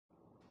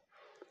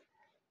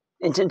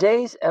In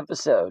today's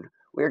episode,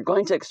 we are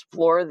going to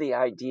explore the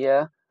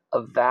idea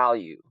of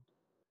value,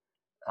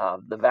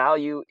 the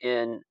value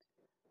in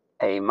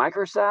a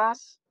micro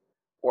SaaS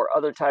or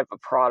other type of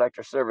product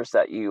or service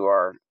that you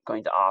are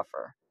going to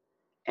offer,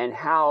 and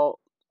how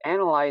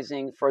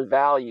analyzing for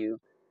value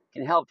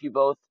can help you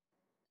both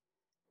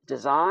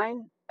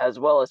design as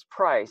well as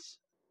price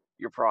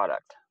your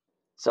product.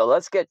 So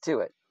let's get to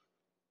it.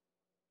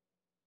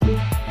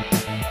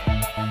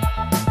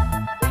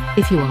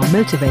 If you are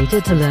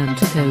motivated to learn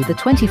to code the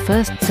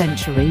 21st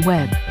century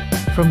web,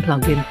 from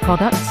plugin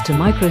products to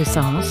micro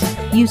SaaS,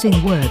 using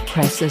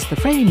WordPress as the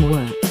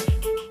framework,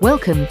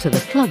 welcome to the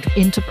Plug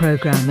Into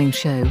Programming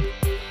Show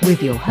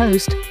with your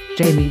host,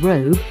 Jamie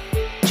Rowe.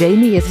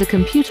 Jamie is a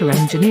computer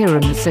engineer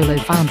and the solo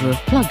founder of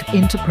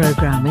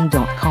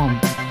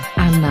plugintoprogramming.com.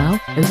 And now,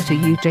 over to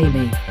you,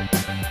 Jamie.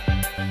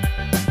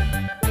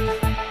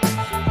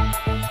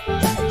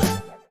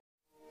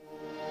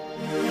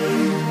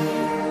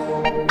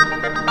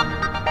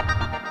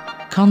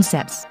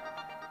 Concepts.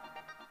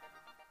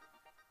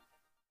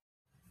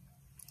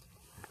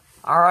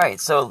 All right,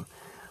 so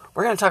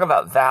we're going to talk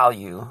about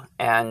value,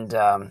 and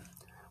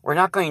we're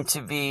not going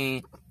to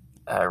be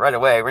right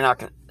away.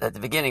 At the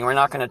beginning. We're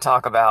not going to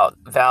talk about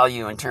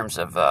value in terms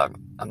of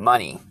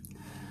money.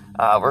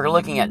 We're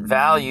looking at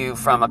value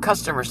from a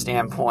customer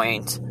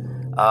standpoint,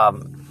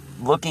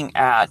 looking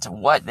at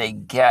what they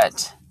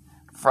get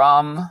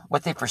from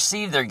what they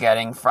perceive they're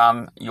getting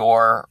from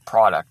your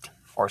product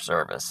or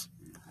service.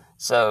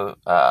 So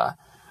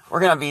we're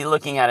going to be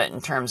looking at it in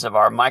terms of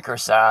our micro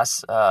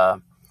SaaS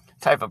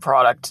type of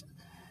product,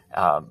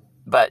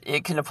 but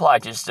it can apply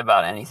to just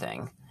about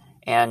anything.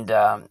 And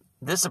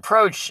this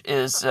approach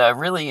is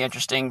really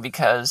interesting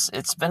because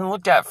it's been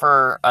looked at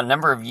for a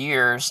number of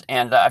years,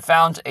 and I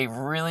found a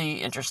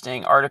really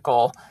interesting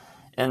article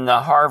in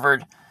the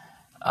Harvard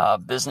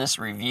Business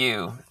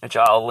Review, which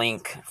I'll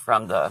link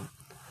from the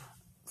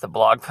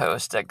blog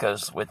post that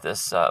goes with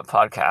this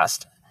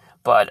podcast.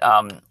 But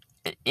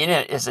in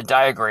it is a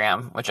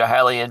diagram, which I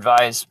highly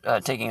advise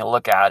taking a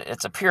look at.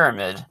 It's a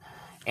pyramid,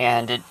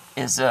 and it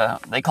is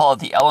they call it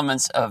the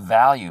elements of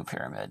value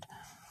pyramid.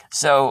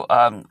 So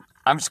I'm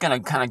just going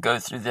to kind of go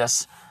through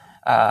this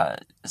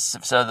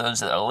so those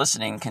that are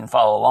listening can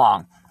follow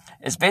along.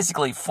 It's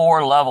basically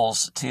 4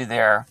 levels to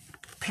their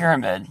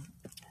pyramid.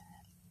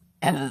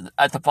 And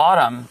at the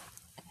bottom,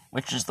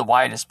 which is the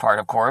widest part,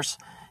 of course,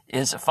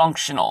 is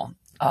functional.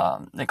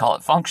 They call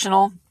it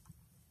functional.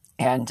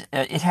 And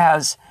it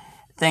has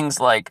things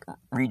like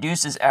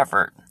reduces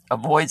effort,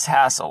 avoids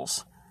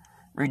hassles,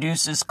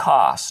 reduces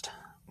cost,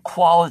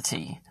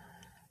 quality,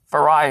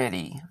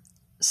 variety,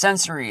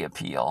 sensory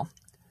appeal,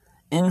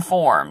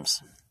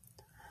 informs,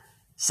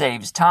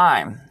 saves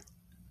time,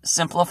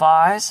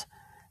 simplifies,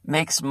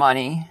 makes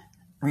money,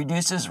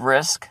 reduces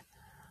risk,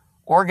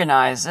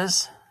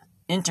 organizes,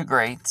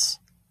 integrates,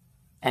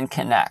 and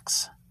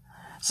connects.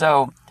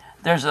 So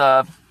there's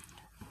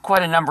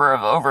quite a number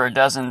of over a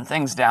dozen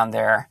things down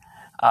there,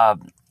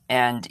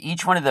 and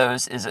each one of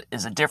those is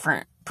a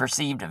different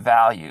perceived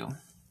value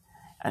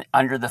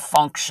under the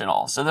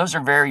functional. So those are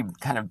very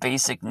kind of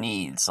basic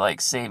needs, like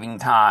saving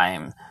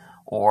time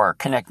or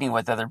connecting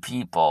with other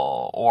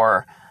people,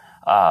 or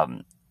a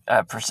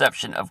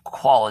perception of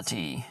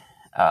quality,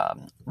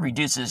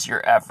 reduces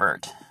your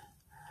effort,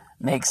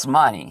 makes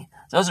money.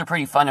 Those are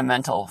pretty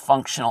fundamental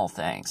functional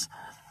things.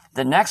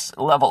 The next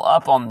level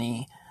up on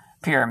the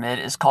pyramid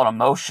is called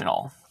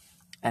emotional.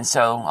 And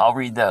so I'll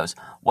read those.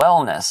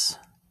 Wellness,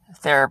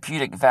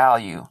 therapeutic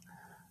value,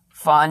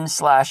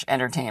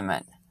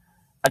 fun/entertainment,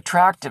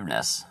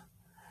 attractiveness,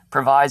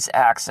 provides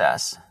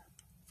access,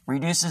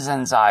 reduces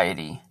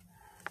anxiety,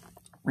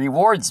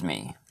 rewards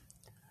me,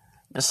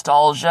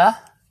 nostalgia,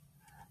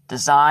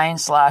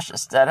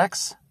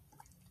 design/aesthetics,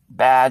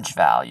 badge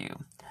value.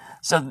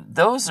 So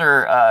those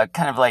are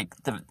kind of like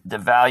the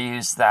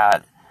values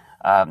that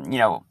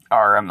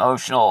are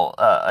emotional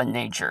in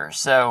nature.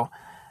 So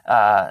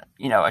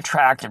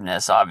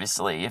attractiveness,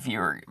 obviously, if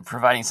you're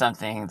providing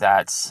something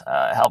that's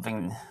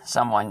helping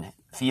someone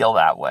feel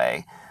that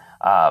way,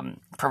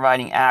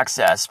 providing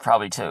access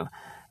probably to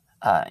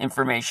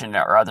information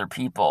or other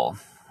people,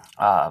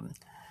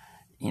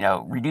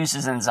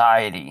 reduces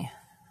anxiety.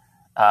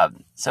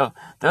 So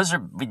those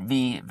would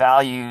be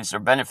values or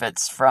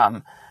benefits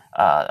from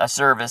a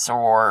service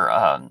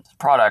or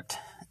product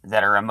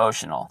that are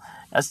emotional.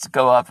 Let's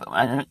go up.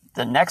 And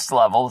the next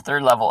level, the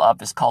third level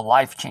up, is called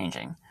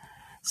life-changing.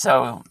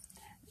 So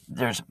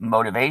there's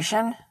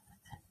motivation,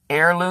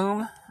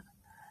 heirloom,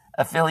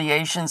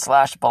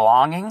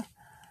 affiliation/belonging,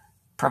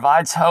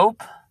 provides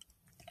hope,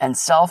 and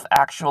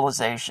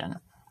self-actualization.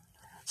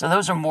 So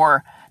those are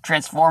more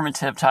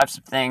transformative types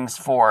of things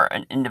for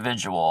an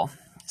individual.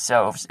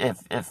 So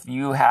if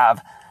you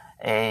have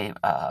a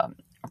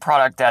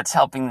product that's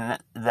helping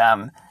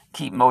them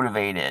keep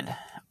motivated,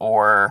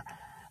 or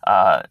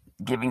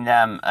giving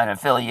them an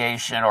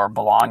affiliation or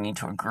belonging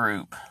to a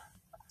group,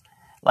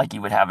 like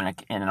you would have in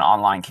an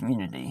online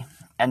community.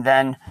 And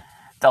then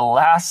the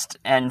last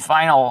and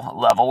final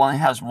level only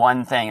has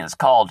one thing. It's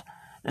called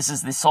This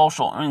is the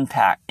social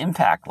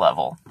impact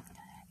level.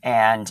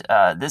 And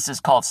this is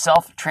called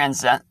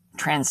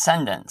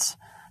self-transcendence.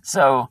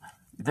 So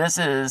this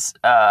is,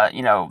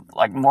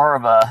 like more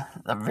of a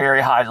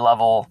very high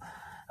level,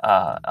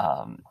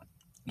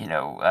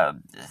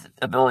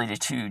 ability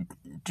to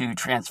do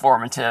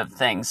transformative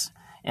things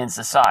in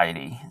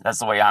society. That's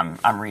the way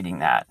I'm reading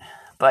that.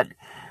 But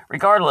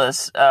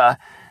regardless,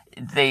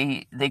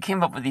 they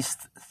came up with these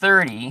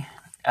 30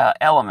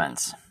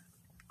 elements.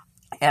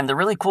 And the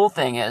really cool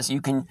thing is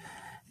you can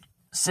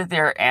sit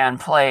there and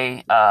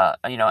play, an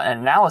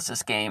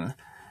analysis game,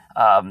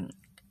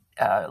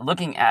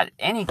 looking at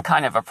any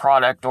kind of a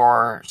product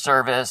or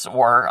service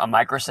or a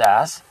micro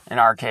SaaS, in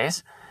our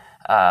case,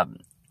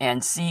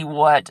 and see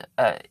what,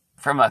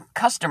 from a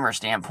customer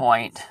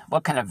standpoint,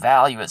 what kind of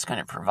value it's going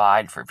to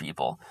provide for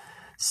people.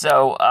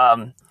 So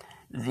I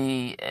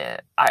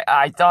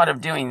thought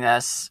of doing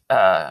this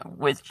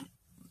with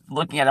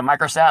looking at a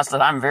micro SaaS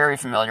that I'm very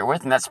familiar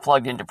with, and that's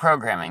plugged into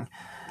programming.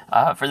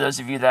 For those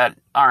of you that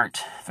aren't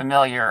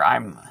familiar,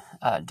 I'm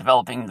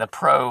developing the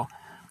pro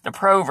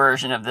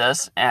version of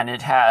this, and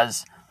it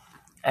has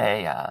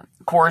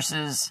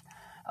courses,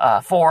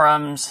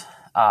 forums,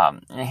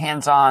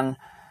 hands-on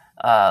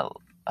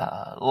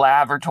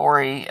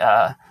laboratory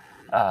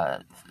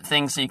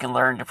things so you can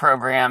learn to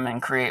program and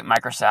create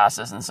micro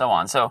SaaSes and so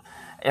on. So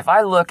if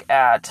I look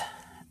at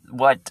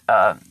what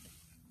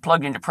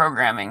plugged into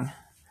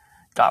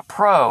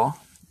programming.pro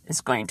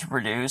is going to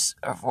produce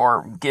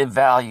or give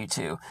value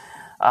to,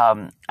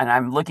 and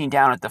I'm looking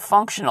down at the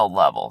functional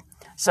level.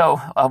 So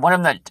one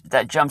of them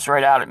that jumps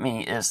right out at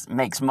me is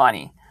makes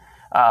money.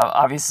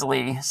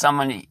 Obviously,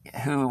 someone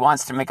who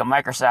wants to make a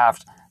micro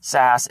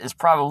SaaS is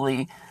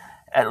probably,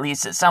 at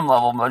least at some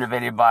level,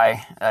 motivated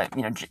by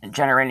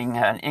generating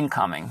an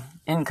income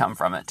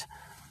from it.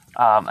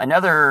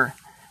 Another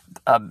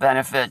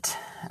benefit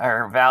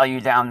or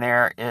value down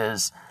there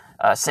is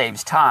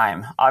saves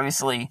time.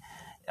 Obviously,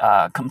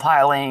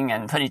 compiling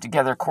and putting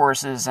together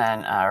courses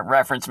and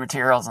reference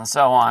materials and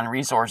so on,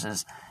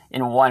 resources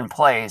in one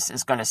place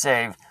is going to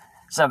save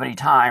somebody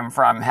time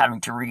from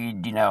having to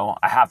read, a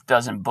half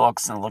dozen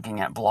books and looking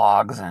at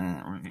blogs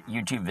and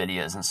YouTube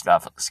videos and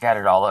stuff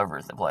scattered all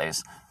over the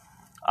place.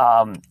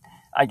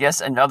 I guess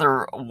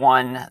another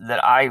one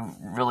that I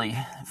really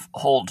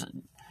hold,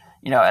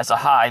 as a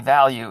high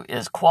value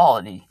is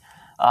quality.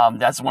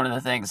 That's one of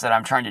the things that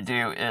I'm trying to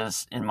do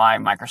is in my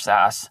micro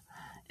SaaS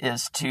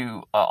is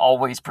to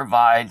always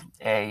provide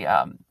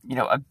a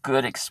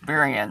good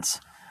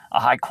experience, a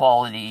high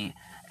quality,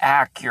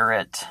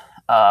 accurate,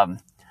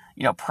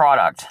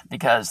 product,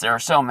 because there are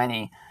so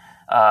many,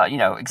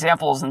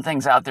 examples and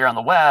things out there on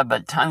the web,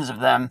 but tons of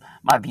them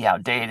might be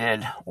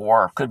outdated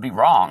or could be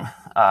wrong.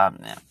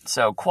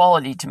 So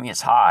quality to me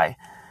is high.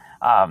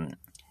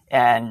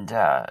 And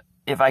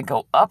if I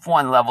go up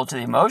one level to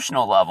the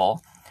emotional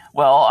level,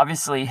 well,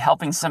 obviously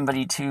helping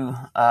somebody to,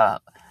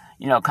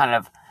 kind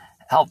of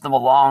help them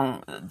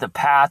along the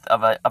path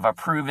of a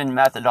proven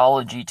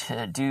methodology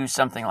to do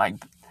something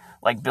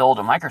like build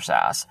a micro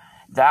SaaS.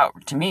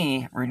 That, to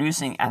me,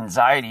 reducing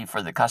anxiety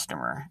for the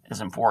customer is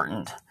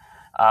important.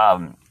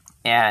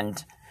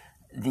 And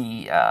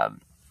the,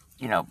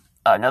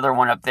 another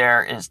one up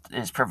there is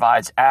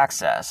provides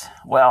access.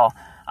 Well,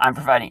 I'm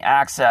providing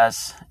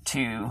access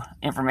to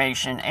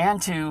information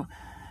and to,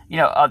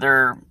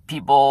 other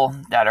people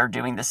that are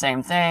doing the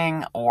same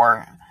thing,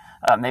 or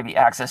maybe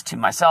access to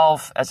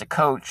myself as a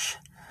coach.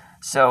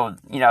 So,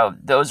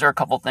 those are a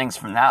couple things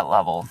from that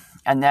level.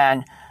 And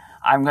then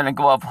I'm going to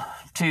go up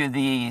to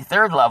the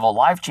third level,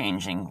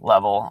 life-changing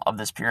level of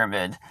this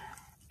pyramid.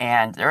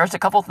 And there's a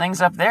couple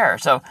things up there.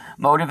 So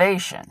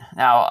motivation.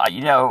 Now,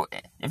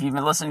 if you've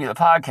been listening to the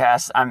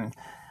podcast,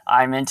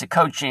 I'm into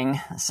coaching.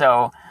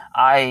 So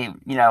I,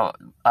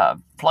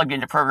 plugged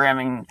into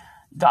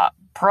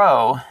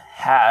programming.pro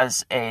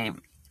has a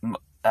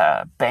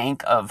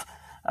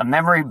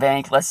memory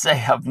bank, let's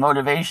say, of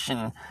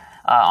motivation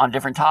on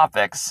different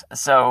topics.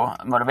 So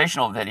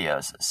motivational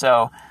videos.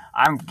 So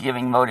I'm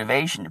giving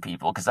motivation to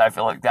people because I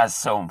feel like that's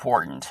so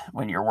important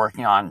when you're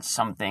working on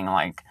something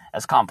like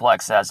as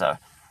complex as a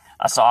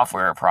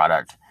software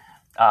product.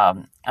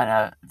 An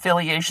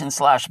affiliation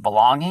 /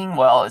 belonging,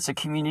 well, it's a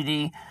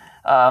community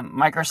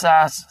micro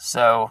SaaS,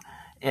 so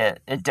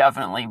it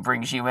definitely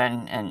brings you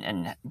in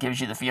and gives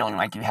you the feeling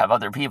like you have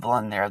other people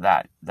in there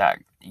that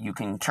you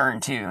can turn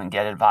to and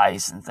get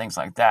advice and things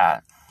like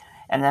that.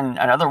 And then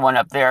another one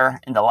up there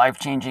in the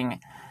life-changing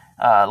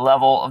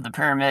level of the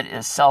pyramid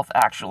is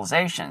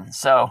self-actualization.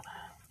 So,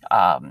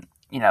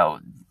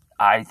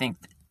 I think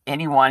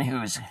anyone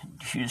who's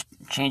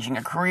changing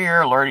a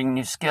career, learning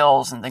new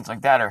skills and things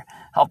like that are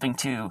helping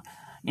to,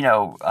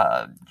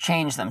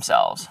 change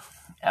themselves.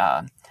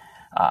 I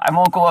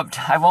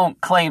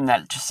won't claim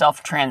that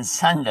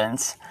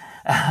self-transcendence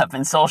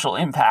and social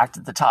impact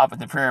at the top of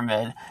the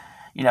pyramid.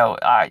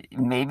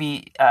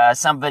 Maybe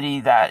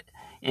somebody that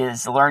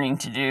is learning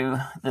to do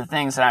the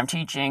things that I'm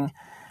teaching,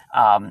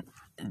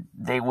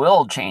 they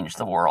will change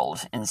the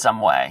world in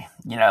some way,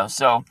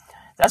 so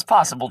that's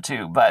possible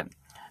too. But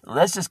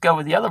let's just go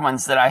with the other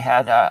ones that I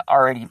had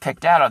already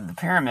picked out of the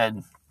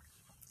pyramid.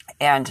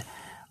 And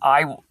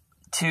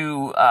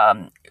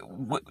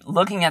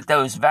looking at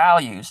those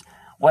values,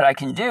 what I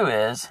can do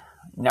is,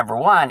 number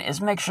one,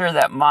 is make sure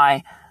that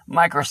my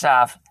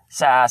Microsoft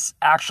SaaS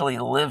actually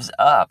lives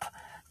up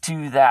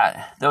to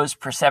those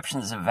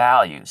perceptions of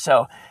value.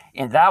 So,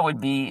 and that would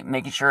be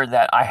making sure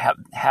that I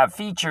have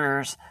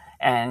features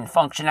and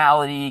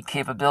functionality,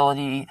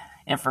 capability,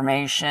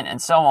 information,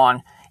 and so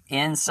on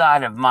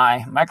inside of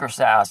my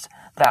Microsoft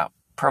that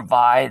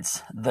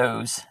provides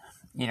those,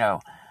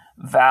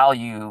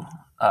 value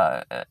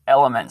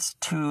elements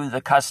to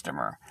the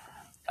customer.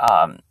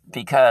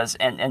 Because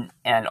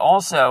and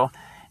also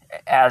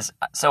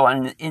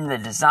in the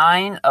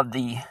design of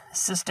the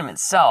system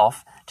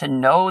itself, to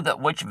know that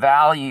which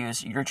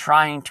values you're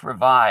trying to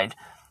provide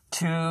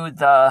to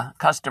the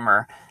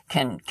customer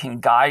can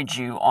guide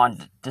you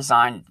on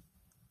design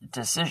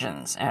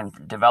decisions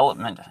and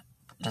development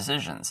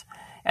decisions.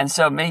 And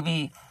so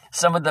maybe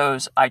some of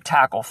those I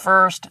tackle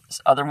first,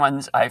 other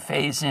ones I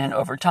phase in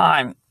over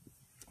time.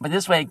 But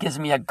this way it gives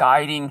me a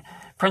guiding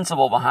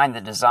principle behind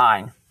the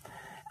design.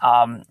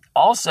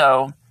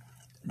 Also,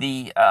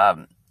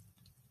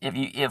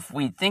 if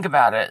we think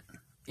about it,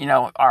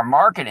 our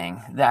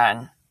marketing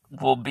then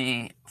will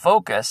be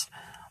focused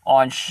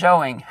on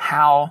showing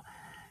how,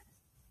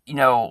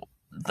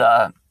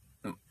 the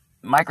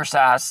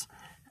Microsoft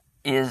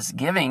is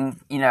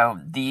giving,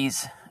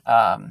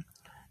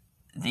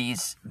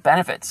 these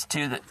benefits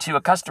to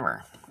a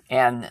customer.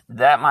 And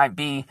that might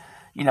be,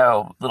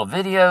 little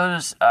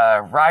videos,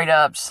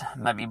 write-ups,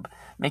 might be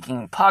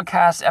making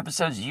podcast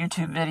episodes,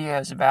 YouTube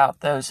videos about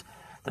the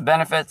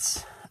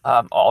benefits,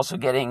 also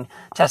getting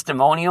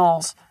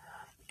testimonials.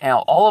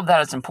 All of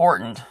that is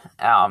important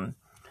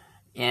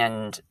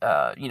in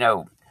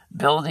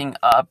building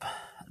up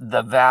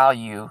the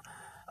value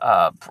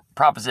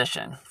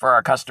proposition for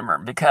our customer,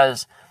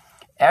 because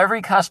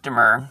every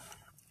customer,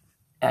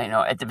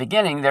 at the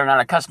beginning, they're not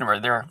a customer,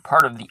 they're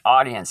part of the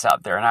audience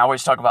out there. And I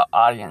always talk about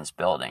audience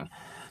building.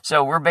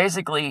 So we're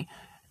basically,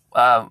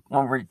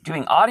 when we're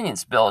doing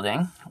audience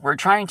building, we're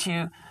trying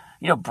to,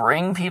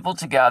 bring people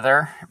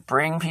together,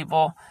 bring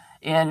people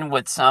in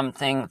with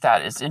something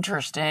that is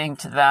interesting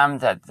to them,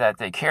 that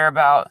they care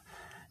about.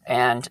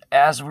 And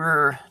as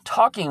we're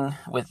talking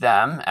with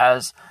them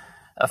as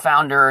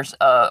founders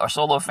or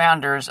solo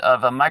founders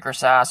of a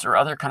Microsoft or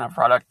other kind of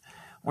product,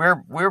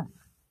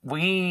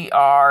 we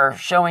are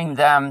showing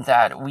them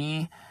that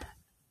we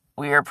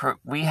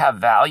have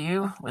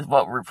value with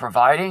what we're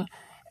providing.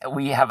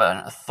 We have an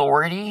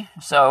authority.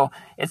 So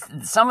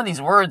some of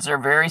these words are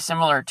very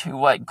similar to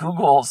what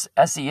Google's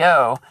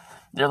SEO,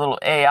 their little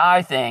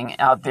AI thing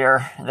out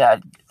there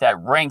that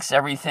ranks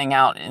everything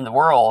out in the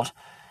world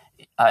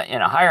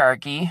in a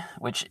hierarchy,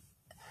 which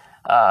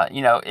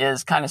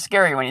is kind of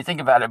scary when you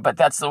think about it. But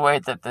that's the way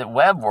that the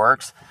web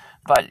works.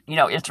 But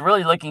it's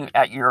really looking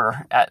at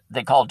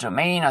they call it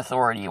domain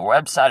authority or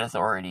website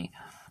authority.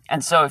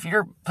 And so if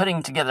you're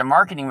putting together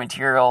marketing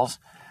materials,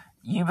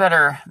 you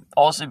better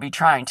also be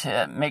trying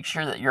to make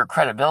sure that your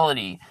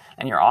credibility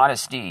and your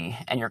honesty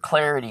and your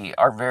clarity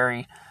are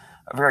very,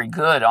 very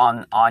good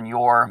on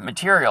your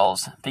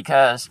materials,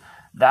 because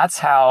that's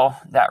how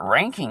that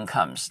ranking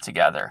comes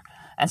together.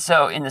 And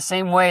so in the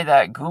same way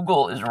that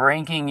Google is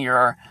ranking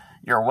your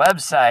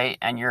website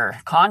and your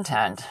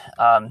content,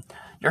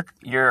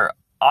 your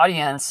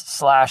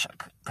audience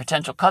 /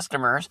 potential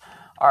customers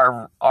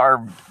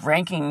are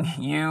ranking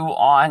you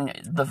on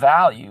the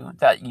value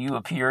that you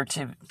appear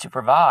to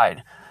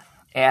provide.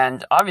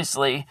 And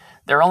obviously,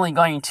 they're only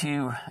going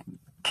to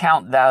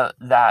count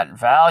that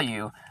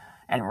value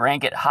and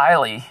rank it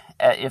highly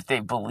if they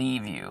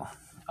believe you.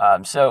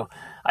 So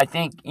I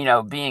think,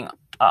 being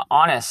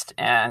honest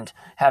and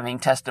having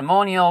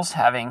testimonials,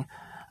 having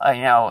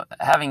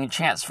a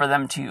chance for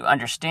them to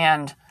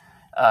understand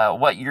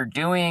what you're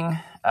doing,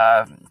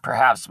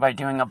 perhaps by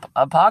doing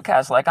a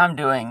podcast like I'm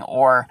doing,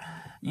 or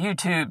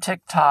YouTube,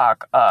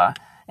 TikTok,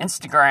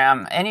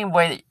 Instagram,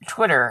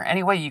 Twitter,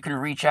 any way you can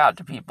reach out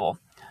to people,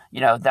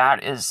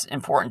 that is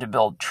important to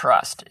build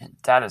trust.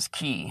 That is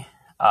key.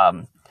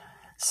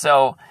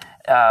 So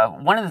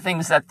one of the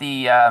things that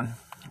the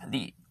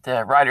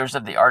writers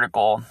of the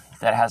article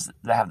that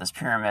have this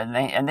pyramid,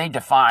 and they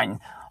define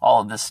all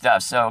of this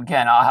stuff. So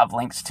again, I'll have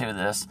links to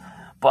this,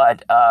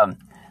 but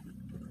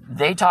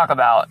they talk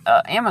about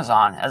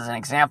Amazon as an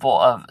example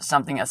of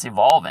something that's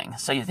evolving.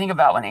 So you think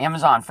about when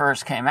Amazon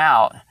first came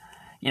out,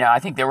 I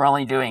think they were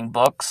only doing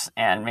books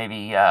and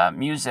maybe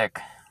music,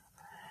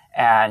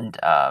 and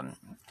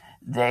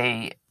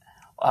they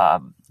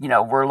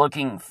were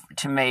looking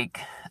to make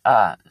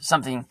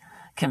something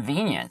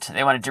convenient.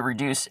 They wanted to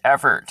reduce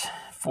effort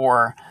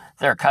for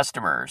their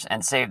customers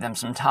and save them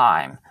some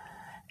time.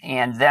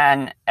 And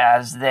then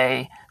as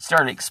they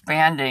started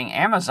expanding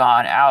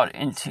Amazon out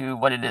into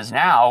what it is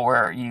now,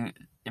 where you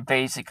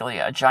basically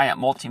a giant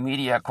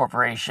multimedia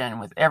corporation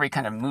with every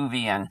kind of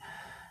movie and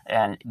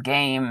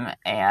game,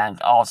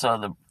 and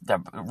also the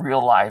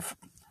real life,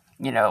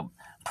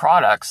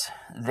 products,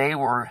 they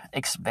were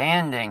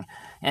expanding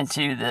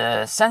into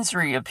the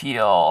sensory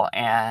appeal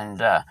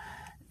and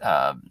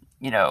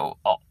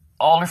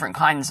all different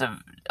kinds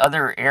of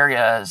other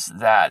areas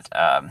that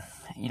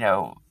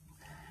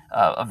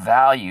of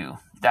value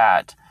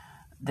that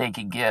they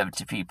could give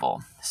to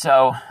people.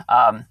 So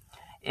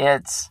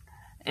it's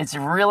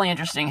really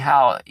interesting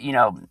how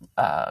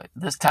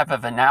this type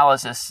of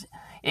analysis,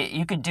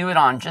 you could do it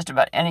on just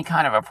about any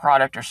kind of a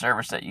product or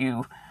service that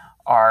you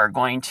are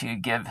going to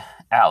give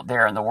out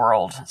there in the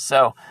world.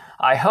 So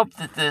I hope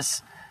that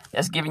this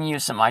has given you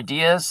some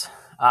ideas,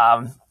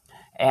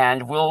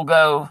 and we'll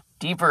go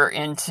deeper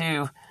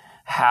into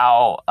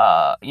how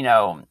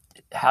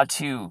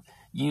to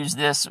use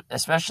this,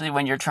 especially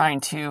when you're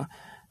trying to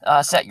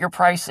set your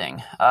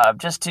pricing.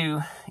 Just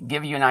to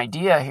give you an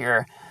idea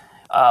here,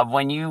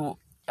 when you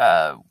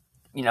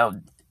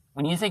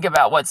think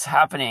about what's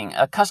happening,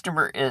 a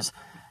customer is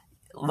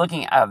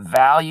looking at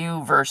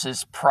value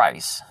versus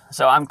price.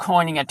 So I'm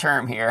coining a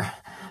term here,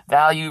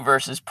 value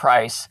versus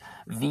price,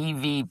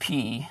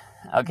 VVP,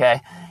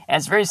 okay? And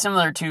it's very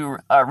similar to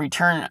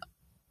return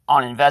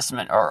on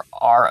investment, or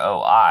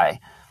ROI.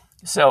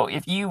 So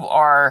if you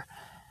are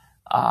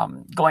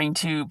going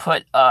to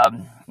put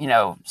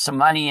some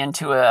money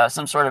into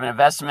some sort of an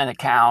investment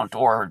account,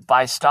 or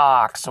buy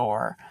stocks,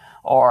 or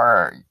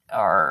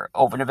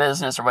open a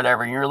business or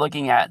whatever, and you're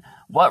looking at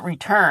what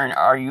return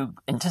are you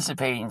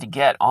anticipating to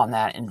get on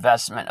that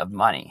investment of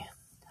money.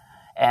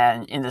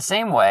 And in the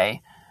same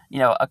way,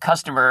 a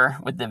customer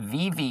with the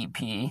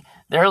VVP,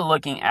 they're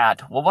looking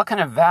at, well, what kind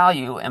of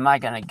value am I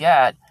going to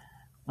get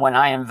when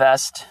I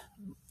invest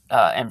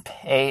and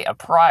pay a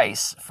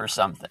price for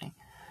something?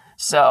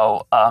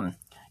 So,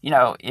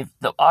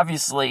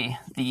 obviously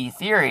the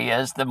theory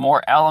is the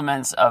more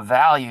elements of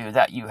value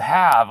that you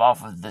have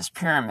off of this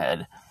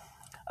pyramid,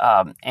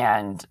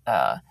 and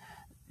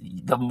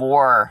the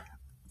more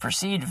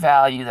perceived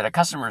value that a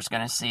customer is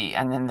going to see,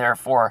 and then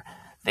therefore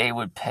they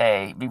would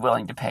be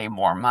willing to pay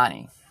more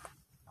money.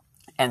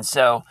 And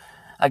so,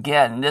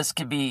 again, this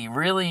could be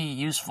really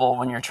useful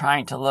when you're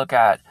trying to look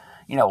at,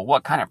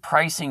 what kind of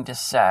pricing to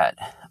set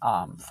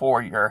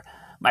for your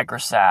micro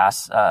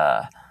SaaS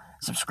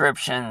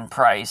subscription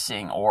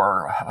pricing,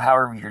 or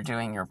however you're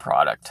doing your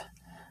product,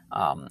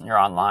 your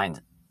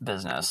online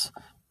business.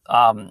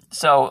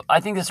 So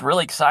I think it's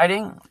really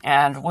exciting,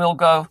 and we'll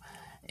go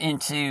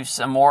into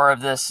some more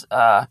of this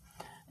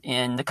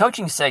in the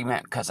coaching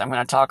segment, because I'm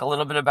going to talk a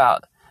little bit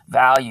about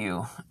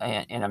value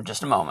in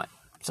just a moment.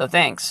 So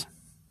thanks.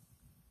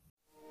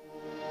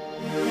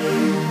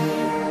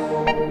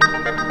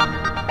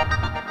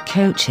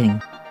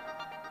 Coaching.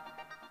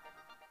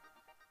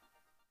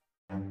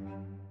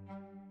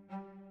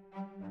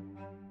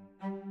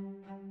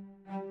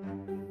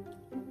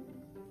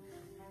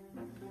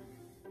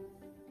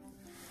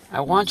 I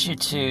want you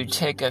to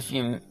take a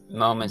few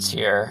moments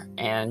here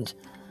and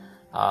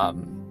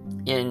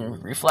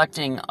in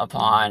reflecting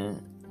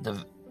upon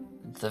the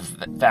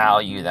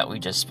value that we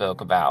just spoke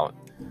about,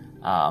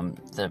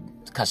 the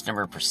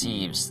customer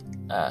perceives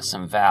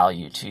some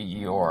value to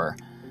your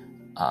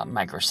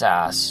micro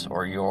SaaS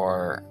or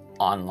your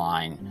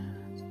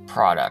online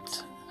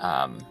product.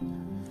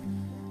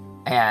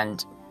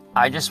 And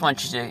I just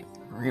want you to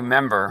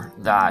remember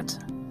that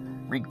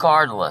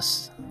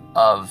regardless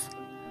of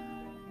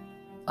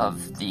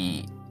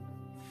the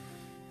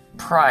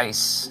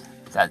price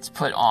that's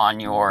put on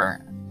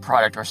your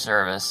product or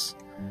service,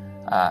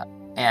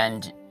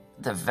 and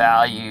the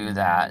value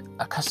that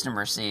a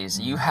customer sees,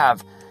 you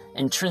have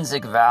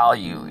intrinsic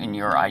value in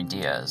your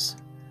ideas.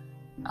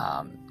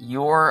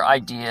 Your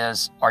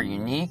ideas are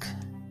unique.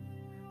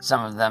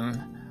 Some of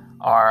them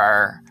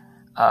are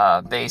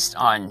based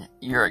on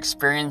your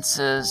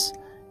experiences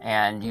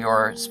and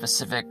your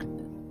specific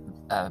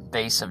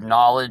base of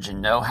knowledge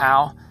and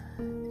know-how.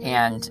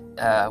 And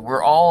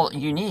we're all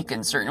unique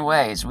in certain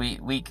ways.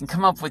 We can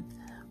come up with,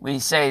 we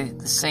say,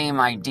 the same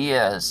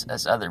ideas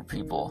as other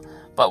people,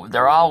 but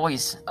they're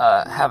always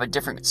have a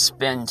different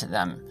spin to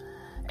them.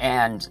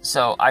 And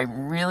so I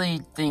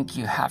really think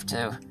you have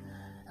to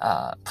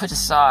put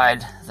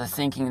aside the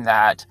thinking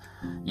that,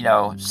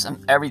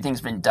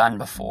 everything's been done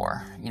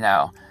before,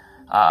 and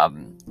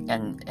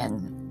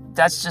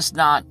that's just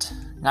not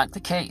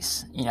the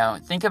case.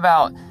 Think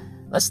about,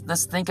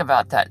 let's think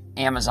about that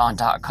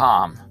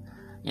Amazon.com.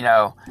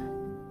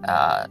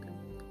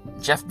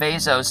 Jeff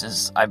Bezos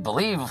is, I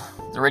believe,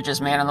 the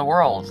richest man in the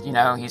world.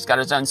 He's got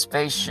his own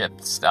spaceship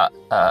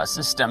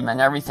system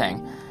and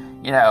everything,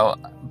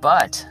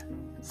 but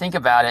think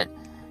about it,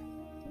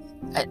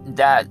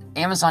 that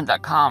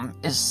Amazon.com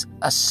is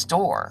a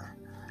store.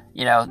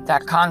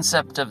 That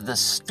concept of the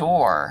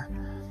store,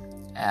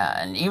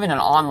 and even an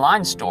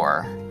online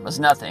store, was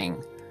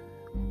nothing,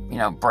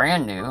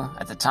 brand new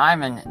at the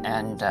time,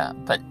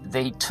 but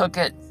they took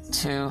it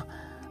to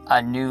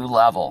a new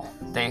level.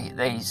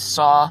 They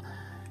saw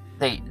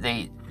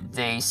the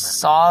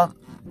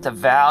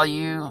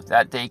value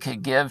that they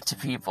could give to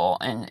people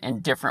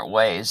in different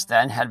ways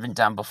than had been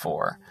done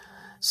before.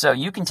 So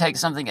you can take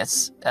something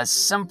as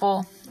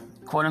simple,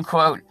 quote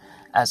unquote,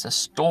 as a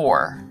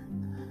store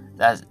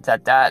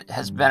that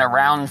has been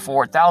around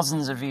for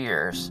thousands of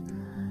years,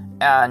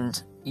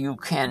 and you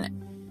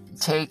can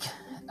take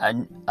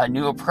a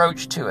new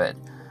approach to it,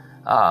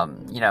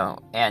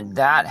 and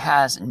that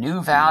has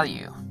new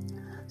value.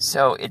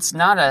 So it's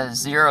not a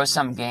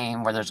zero-sum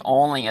game where there's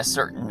only a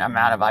certain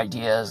amount of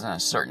ideas and a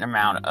certain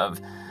amount of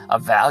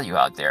value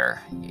out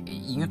there.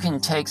 You can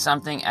take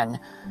something and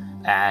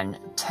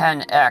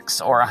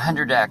 10x or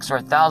 100x or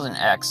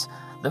 1,000x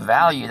the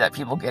value that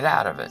people get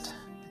out of it,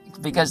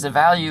 because the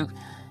value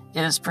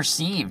is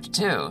perceived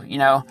too.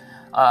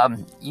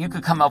 You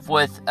could come up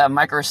with a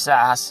micro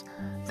SaaS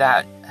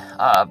that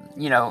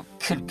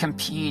could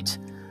compete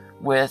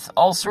with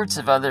all sorts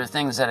of other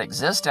things that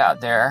exist out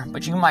there,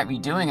 but you might be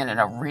doing it in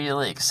a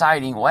really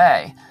exciting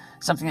way,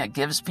 something that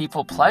gives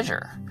people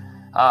pleasure,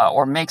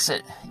 or makes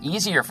it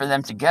easier for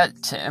them to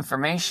get to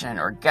information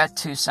or get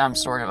to some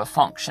sort of a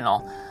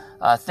functional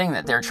thing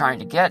that they're trying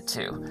to get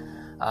to.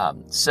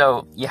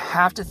 So you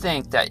have to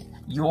think that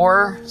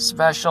your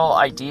special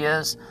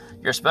ideas,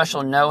 your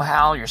special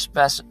know-how, your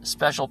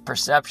special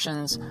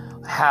perceptions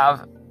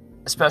have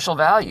a special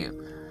value.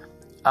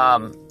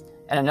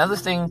 And another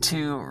thing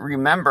to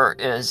remember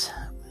is,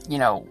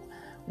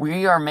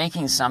 we are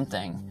making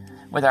something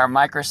with our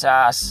micro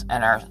SaaS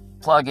and our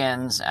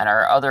plugins and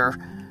our other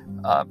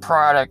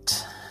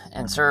product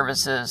and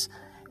services,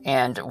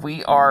 and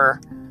we are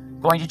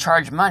going to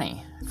charge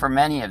money for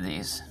many of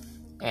these.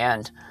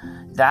 And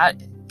that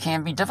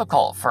can be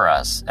difficult for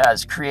us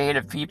as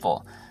creative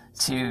people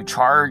to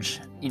charge,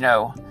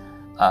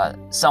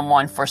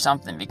 someone for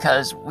something,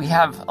 because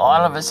a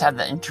lot of us have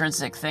the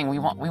intrinsic thing. We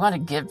want to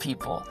give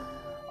people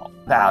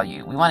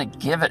value. We want to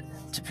give it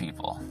to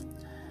people.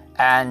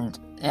 And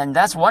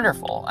that's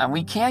wonderful. And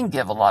we can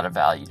give a lot of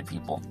value to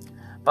people.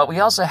 But we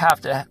also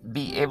have to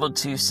be able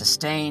to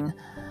sustain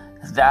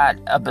that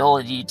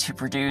ability to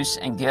produce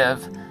and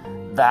give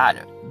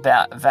that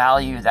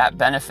value, that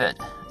benefit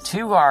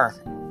to our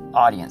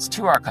audience,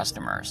 to our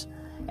customers.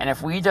 And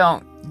if we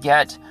don't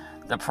get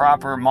the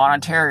proper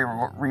monetary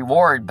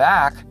reward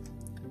back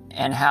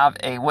and have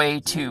a way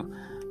to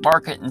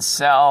market and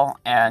sell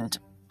and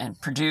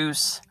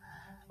produce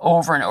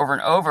over and over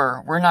and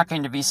over, we're not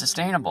going to be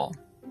sustainable.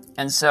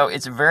 And so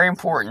it's very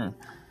important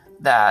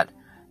that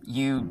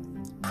you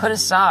put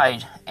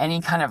aside any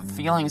kind of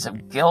feelings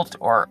of guilt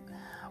or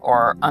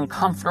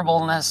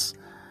uncomfortableness.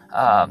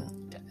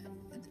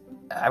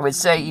 I would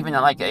say even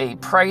like a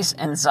price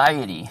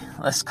anxiety,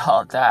 let's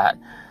call it that.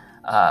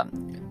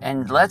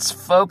 And let's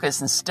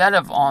focus instead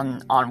of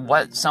on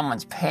what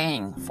someone's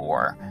paying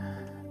for,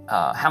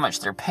 how much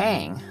they're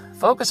paying.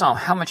 Focus on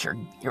how much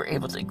you're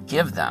able to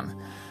give them,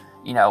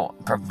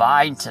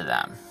 provide to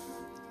them.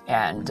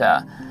 And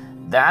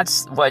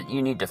that's what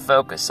you need to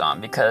focus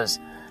on, because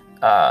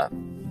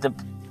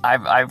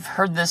I've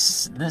heard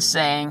this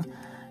saying,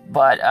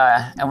 but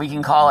and we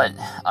can call it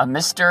a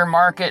Mr.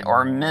 Market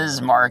or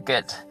Ms.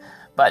 Market,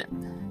 but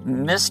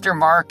Mr.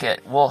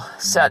 Market will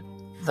set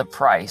the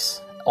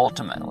price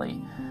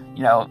ultimately.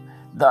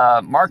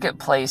 The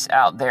marketplace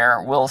out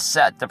there will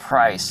set the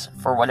price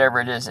for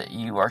whatever it is that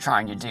you are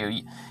trying to do.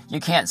 You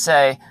can't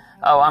say,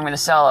 oh, I'm going to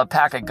sell a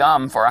pack of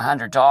gum for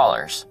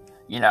 $100.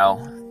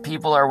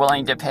 People are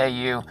willing to pay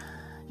you,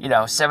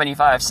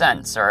 75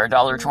 cents or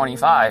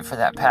 $1.25 for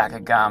that pack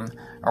of gum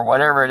or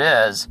whatever it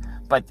is.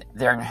 But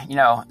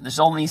there's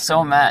only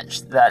so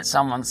much that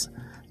someone's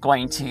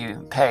going to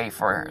pay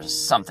for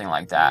something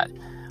like that.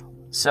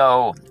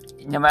 So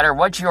no matter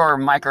what your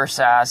micro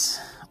SaaS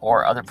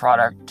or other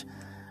product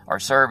or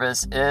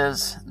service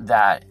is,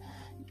 that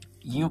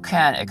you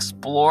can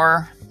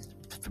explore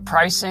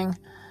pricing,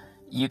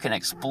 you can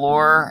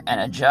explore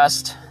and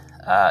adjust,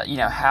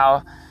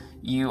 how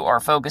you are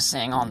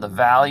focusing on the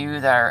value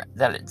that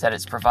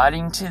it's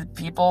providing to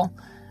people,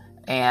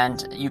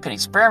 and you can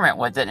experiment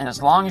with it. And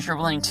as long as you're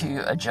willing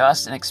to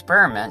adjust and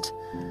experiment,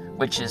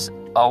 which is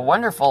a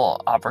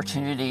wonderful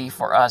opportunity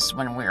for us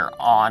when we're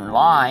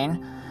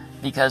online,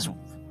 because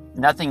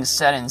nothing's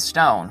set in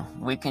stone.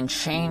 We can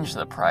change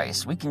the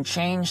price. We can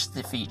change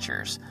the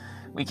features.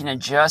 We can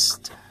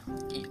adjust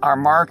our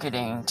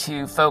marketing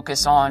to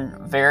focus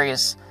on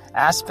various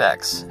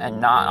aspects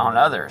and not on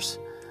others.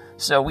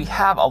 So we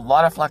have a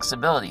lot of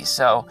flexibility.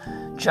 So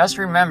just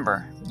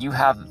remember, you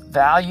have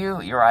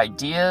value, your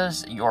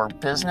ideas, your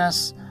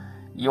business,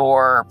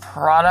 your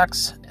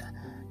products,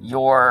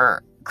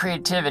 your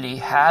creativity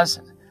has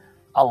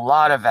a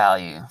lot of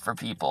value for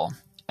people.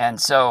 And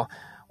so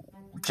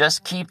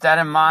just keep that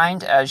in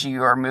mind as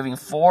you are moving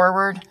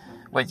forward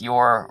with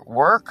your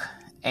work.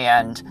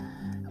 And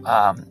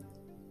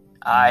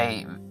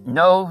I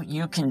know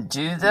you can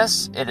do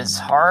this. It is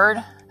hard,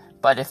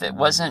 but if it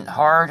wasn't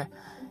hard,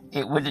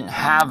 it wouldn't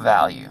have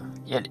value.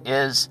 It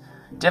is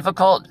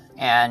difficult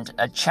and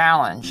a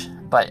challenge,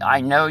 but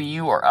I know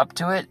you are up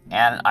to it,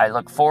 and I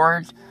look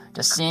forward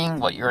to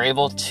seeing what you're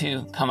able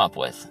to come up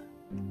with.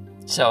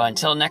 So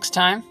until next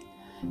time,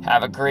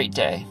 have a great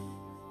day.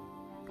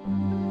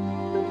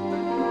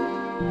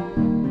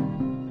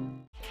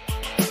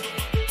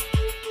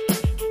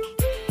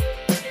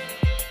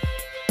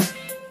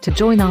 To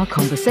join our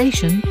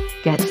conversation,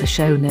 get the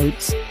show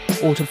notes,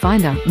 or to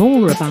find out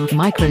more about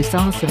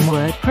MicroSaaS and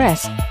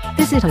WordPress,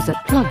 visit us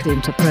at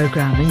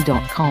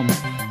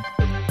pluggedintoprogramming.com.